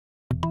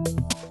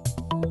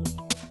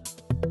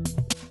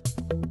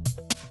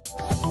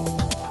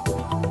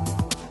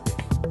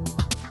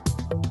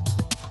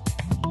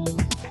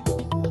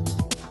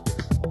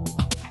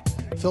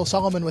Phil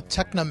Solomon with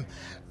Tecnam.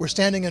 We're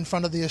standing in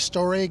front of the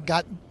Astore,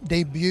 got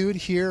debuted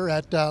here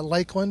at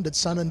Lakeland at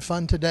Sun and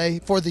Fun today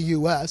for the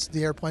U.S.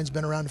 The airplane's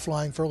been around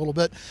flying for a little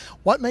bit.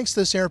 What makes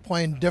this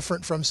airplane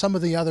different from some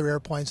of the other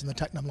airplanes in the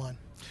Tecnam line?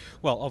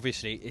 Well,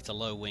 obviously it's a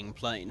low-wing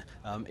plane.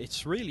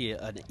 It's really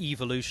an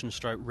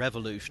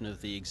evolution/revolution of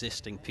the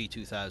existing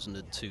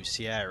P2002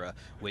 Sierra,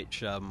 which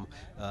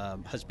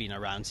has been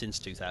around since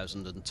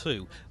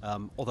 2002.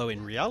 Although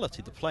in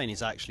reality the plane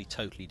is actually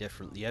totally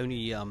different. The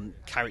only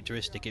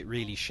characteristic it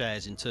really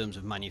shares in terms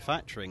of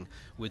manufacturing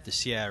with the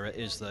Sierra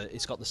is that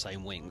it's got the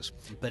same wings.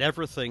 But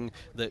everything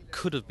that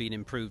could have been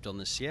improved on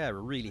the Sierra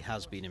really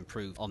has been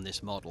improved on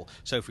this model.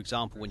 So, for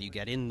example, when you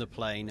get in the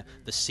plane,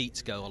 the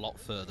seats go a lot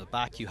further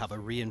back. You have a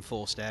reinforced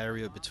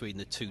area between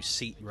the two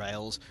seat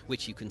rails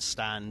which you can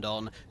stand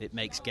on. It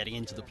makes getting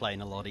into the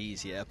plane a lot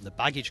easier. The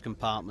baggage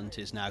compartment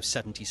is now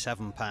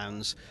 77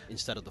 pounds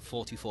instead of the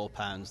 44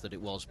 pounds that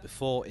it was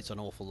before. It's an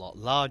awful lot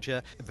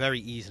larger,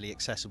 very easily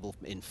accessible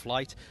in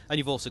flight, and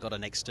you've also got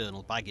an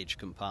external baggage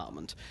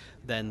compartment.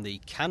 Then the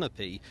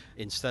canopy,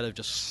 instead of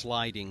just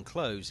sliding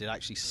closed, it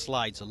actually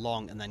slides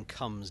along and then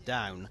comes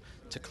down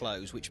to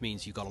close, which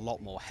means you've got a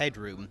lot more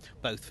headroom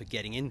both for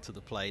getting into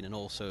the plane and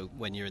also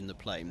when you're in the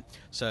plane.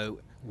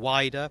 So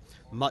wider,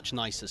 much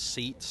nicer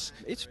seats.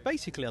 It's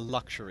basically a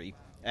luxury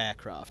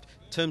aircraft.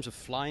 In terms of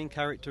flying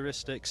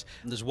characteristics,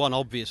 there's one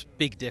obvious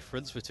big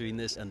difference between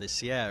this and the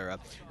Sierra,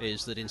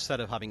 is that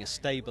instead of having a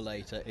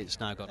stabilator, it's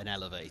now got an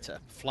elevator.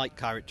 Flight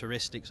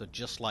characteristics are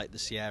just like the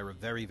Sierra,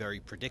 very, very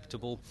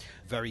predictable,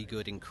 very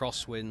good in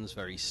crosswinds,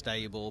 very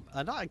stable,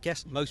 and I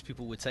guess most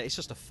people would say it's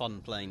just a fun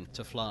plane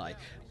to fly.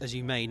 As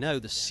you may know,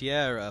 the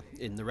Sierra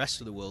in the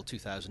rest of the world,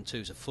 2002,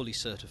 is a fully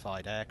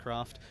certified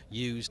aircraft,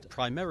 used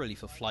primarily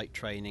for flight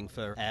training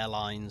for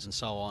airlines and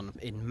so on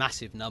in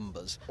massive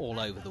numbers all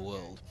over the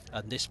world.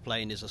 And this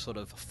plane is a sort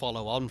of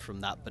follow-on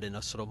from that, but in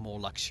a sort of more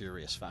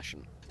luxurious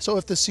fashion. So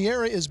if the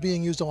Sierra is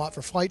being used a lot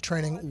for flight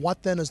training,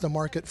 what then is the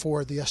market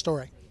for the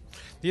Astore?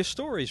 The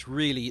Astore is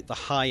really the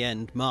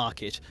high-end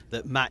market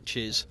that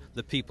matches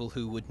the people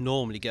who would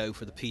normally go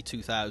for the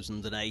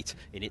P2008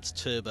 in its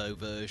turbo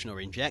version or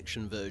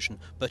injection version,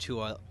 but who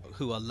are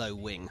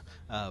low-wing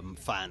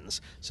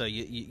fans. So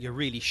you're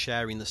really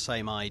sharing the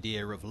same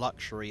idea of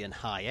luxury and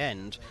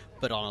high-end,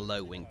 but on a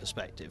low-wing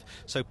perspective.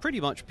 So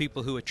pretty much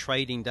people who are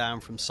trading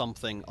down from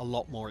something a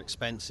lot more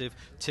expensive,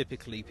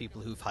 typically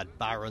people who've had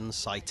Barons,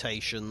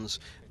 Citations,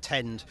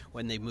 tend,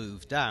 when they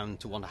move down,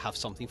 to want to have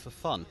something for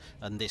fun,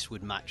 and this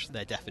would match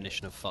their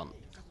definition of fun.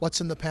 What's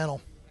in the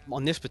panel?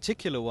 On this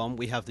particular one,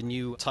 we have the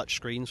new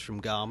touchscreens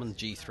from Garmin,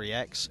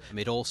 G3X.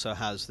 It also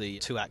has the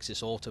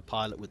 2-axis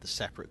autopilot with the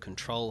separate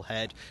control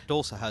head. It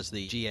also has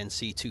the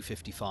GNC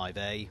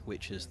 255A,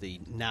 which is the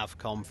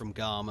Navcom from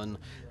Garmin,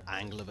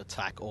 angle of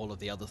attack, all of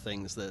the other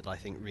things that I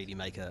think really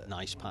make a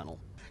nice panel.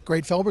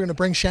 Great, Phil. We're going to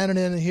bring Shannon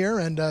in here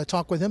and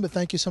talk with him, but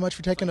thank you so much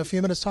for taking a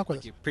few minutes to talk with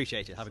us.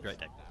 Appreciate it. Have a great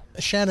day.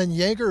 Shannon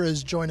Yeager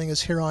is joining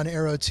us here on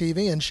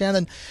Aero-TV. And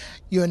Shannon,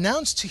 you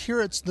announced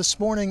here this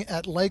morning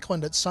at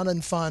Lakeland at Sun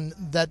and Fun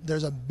that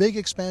there's a big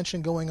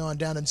expansion going on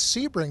down in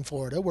Sebring,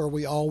 Florida, where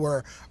we all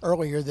were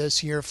earlier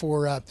this year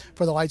for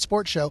the Light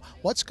Sports Show.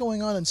 What's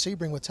going on in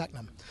Sebring with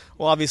Tecnam?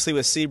 Well, obviously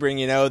with Sebring,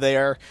 you know, they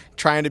are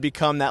trying to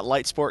become that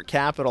light sport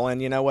capital,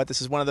 and you know what,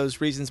 this is one of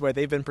those reasons where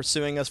they've been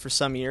pursuing us for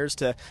some years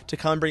to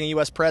come and bring a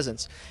U.S.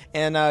 presence.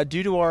 And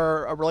due to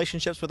our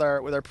relationships with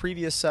our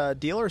previous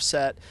dealer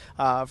set,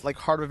 like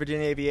Heart of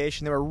Virginia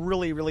Aviation, they were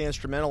really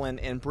instrumental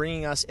in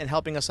bringing us and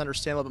helping us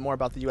understand a little bit more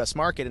about the U.S.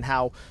 market and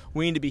how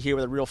we need to be here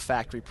with a real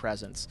factory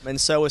presence. And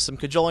so with some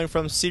cajoling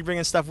from Sebring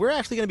and stuff, we're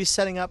actually going to be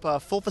setting up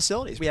full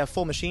facilities. We have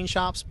full machine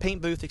shops,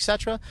 paint booth,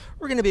 etc.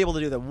 We're going to be able to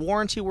do the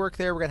warranty work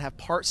there. We're going to have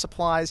part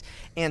supplies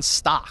and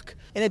stock.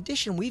 In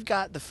addition, we've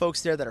got the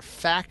folks there that are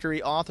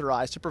factory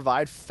authorized to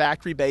provide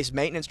factory-based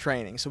maintenance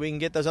training, so we can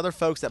get those other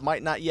folks that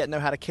might not yet know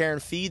how to care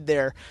and feed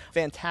their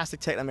fantastic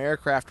Tecnam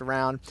aircraft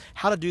around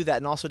how to do that,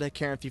 and also to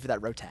care and feed for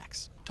that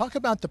Rotax. Talk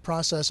about the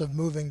process of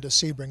moving to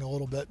Sebring a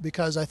little bit,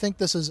 because I think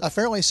this is a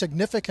fairly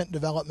significant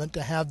development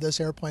to have this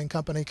airplane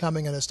company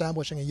coming and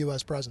establishing a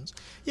U.S. presence.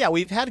 Yeah,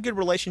 we've had a good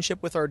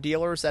relationship with our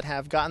dealers that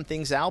have gotten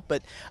things out,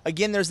 but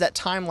again, there's that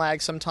time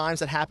lag sometimes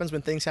that happens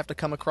when things have to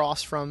come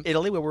across from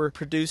Italy, where we're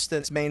produced in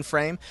its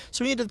mainframe.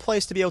 So we needed a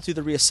place to be able to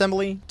do the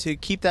reassembly, to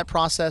keep that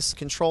process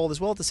controlled, as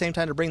well at the same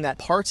time to bring that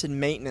parts and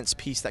maintenance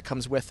piece that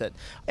comes with it.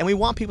 And we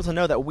want people to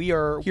know that we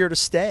are here to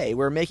stay.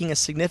 We're making a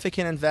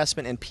significant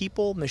investment in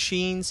people,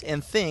 machines,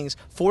 and things.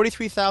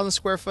 43,000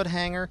 square foot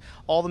hangar,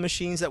 all the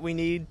machines that we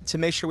need to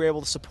make sure we're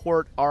able to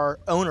support our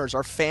owners,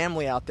 our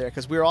family out there,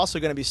 because we're also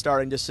going to be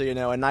starting, just so you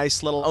know, a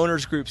nice little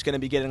owners group's going to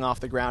be getting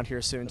off the ground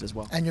here soon as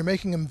well. And you're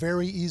making them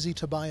very easy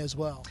to buy as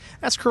well.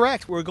 That's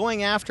correct. We're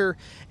going after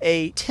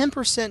a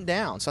 10%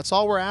 down. So that's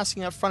all we're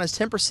asking up front is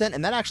 10%,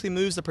 and that actually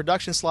moves the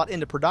production slot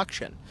into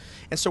production.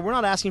 And so we're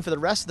not asking for the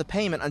rest of the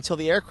payment until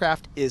the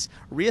aircraft is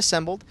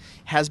reassembled,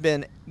 has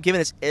been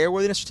given its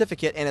airworthiness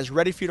certificate, and is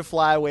ready for you to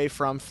fly away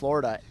from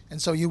Florida. And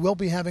so you will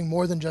be having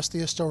more than just the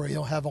Astore.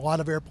 You'll have a lot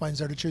of airplanes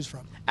there to choose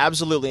from.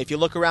 Absolutely. If you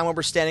look around where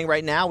we're standing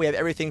right now, we have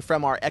everything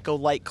from our Echo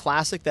Light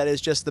Classic, that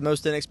is just the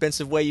most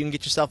inexpensive way you can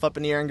get yourself up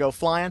in the air and go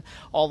flying,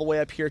 all the way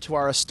up here to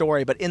our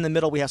Astore. But in the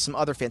middle, we have some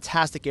other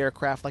fantastic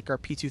aircraft like our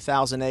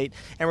P2008,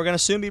 and we're going to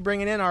soon be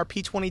bringing in our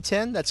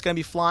P2010 that's going to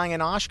be flying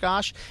in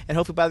Oshkosh, and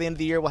hopefully by the end of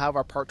the year, we'll have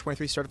our Part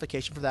 23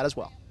 certification for that as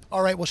well.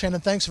 All right, well,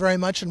 Shannon, thanks very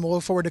much, and we'll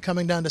look forward to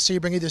coming down to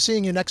Sebring, either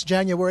seeing you next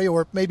January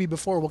or maybe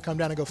before. We'll come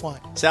down and go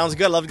flying. Sounds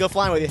good. Love to go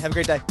flying with you. Have a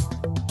great day.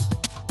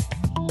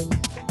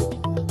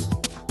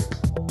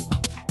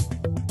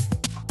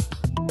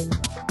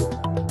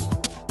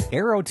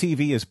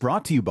 Aero-TV is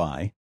brought to you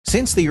by...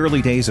 Since the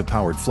early days of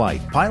powered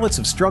flight, pilots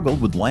have struggled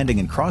with landing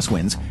in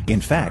crosswinds. In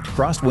fact,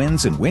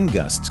 crosswinds and wind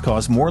gusts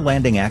cause more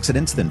landing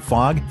accidents than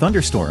fog,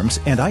 thunderstorms,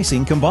 and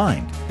icing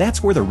combined.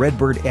 That's where the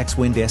Redbird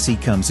X-Wind SE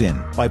comes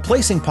in. By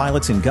placing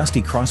pilots in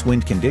gusty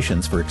crosswind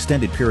conditions for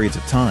extended periods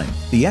of time,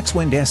 the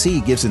X-Wind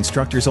SE gives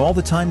instructors all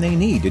the time they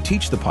need to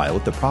teach the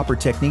pilot the proper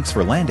techniques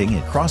for landing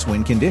in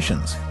crosswind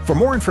conditions. For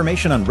more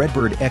information on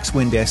Redbird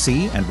X-Wind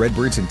SE and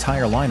Redbird's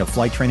entire line of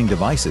flight training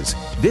devices,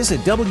 visit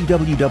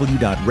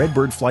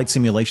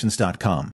www.redbirdflightsimulations.com.